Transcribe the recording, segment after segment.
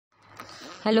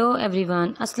Hello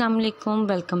everyone, Assalamu alaikum.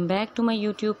 Welcome back to my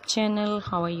YouTube channel.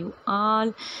 How are you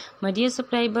all, my dear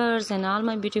subscribers and all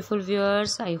my beautiful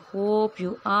viewers? I hope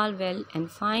you all well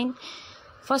and fine.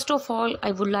 First of all,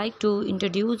 I would like to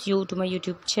introduce you to my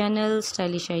YouTube channel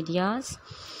Stylish Ideas.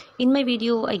 In my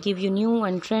video, I give you new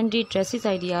and trendy dresses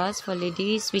ideas for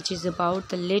ladies, which is about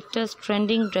the latest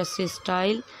trending dresses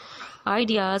style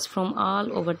ideas from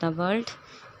all over the world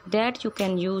that you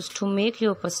can use to make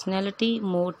your personality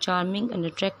more charming and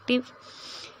attractive.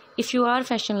 If you are a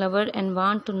fashion lover and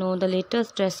want to know the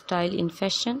latest dress style in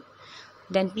fashion,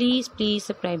 then please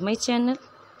subscribe my channel.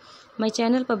 My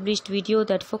channel published video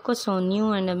that focus on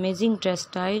new and amazing dress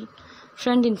style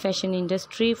trend in fashion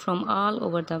industry from all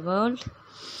over the world.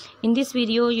 In this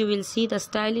video, you will see the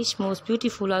stylish, most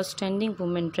beautiful, outstanding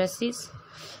women dresses.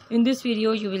 In this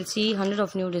video, you will see hundreds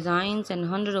of new designs and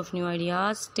hundreds of new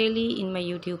ideas daily in my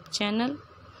YouTube channel.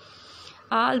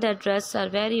 All that dresses are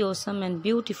very awesome and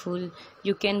beautiful.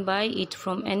 You can buy it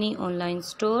from any online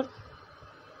store.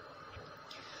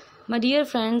 My dear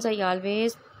friends, I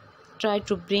always try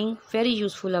to bring very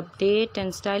useful update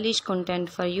and stylish content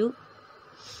for you.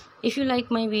 If you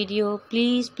like my video,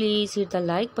 please hit the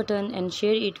like button and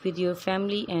share it with your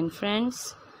family and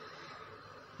friends.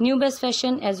 New best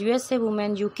fashion as USA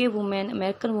woman, UK woman,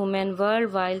 American woman,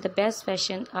 worldwide the best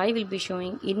fashion I will be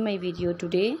showing in my video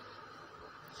today.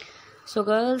 So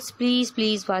girls,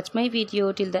 please watch my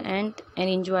video till the end and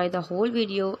enjoy the whole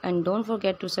video, and don't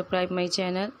forget to subscribe my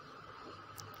channel.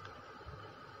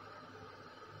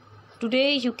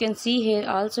 Today you can see here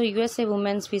also USA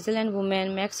woman, Switzerland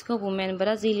woman, Mexico woman,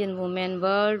 Brazilian woman,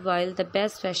 worldwide the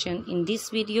best fashion in this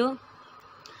video.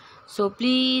 So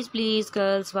please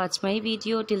girls, watch my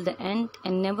video till the end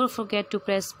and never forget to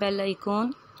press bell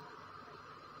icon.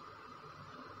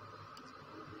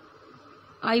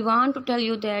 I want to tell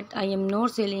you that I am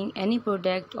not selling any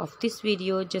product of this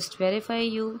video, just verify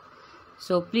you.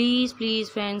 So please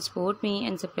friends, support me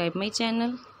and subscribe my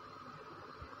channel.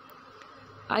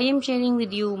 I am sharing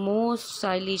with you most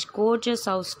stylish, gorgeous,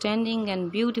 outstanding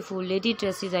and beautiful lady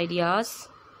dresses ideas.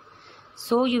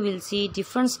 So you will see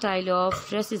different style of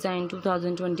dress design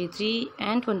 2023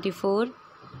 and 24.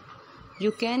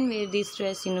 You can wear this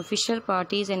dress in official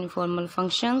parties and informal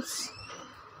functions.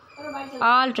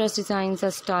 All dress designs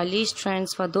are stylish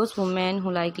trends for those women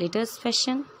who like latest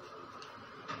fashion.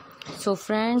 So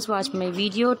friends, watch my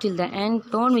video till the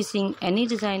end. Don't missing any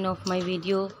design of my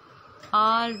video.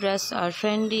 All dresses are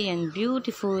trendy and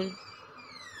beautiful.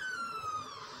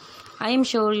 I am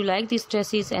sure you like these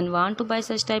dresses and want to buy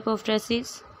such type of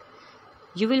dresses.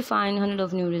 You will find hundreds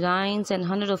of new designs and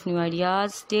hundreds of new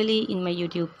ideas daily in my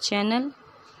YouTube channel.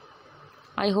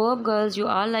 I hope girls you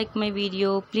all like my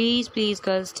video. Please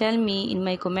girls, tell me in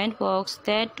my comment box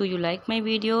that do you like my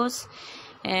videos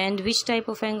and which type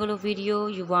of angle of video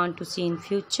you want to see in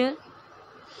future.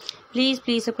 Please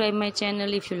subscribe my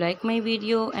channel if you like my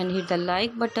video and hit the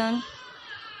like button.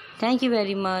 Thank you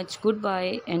very much.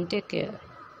 Goodbye and take care.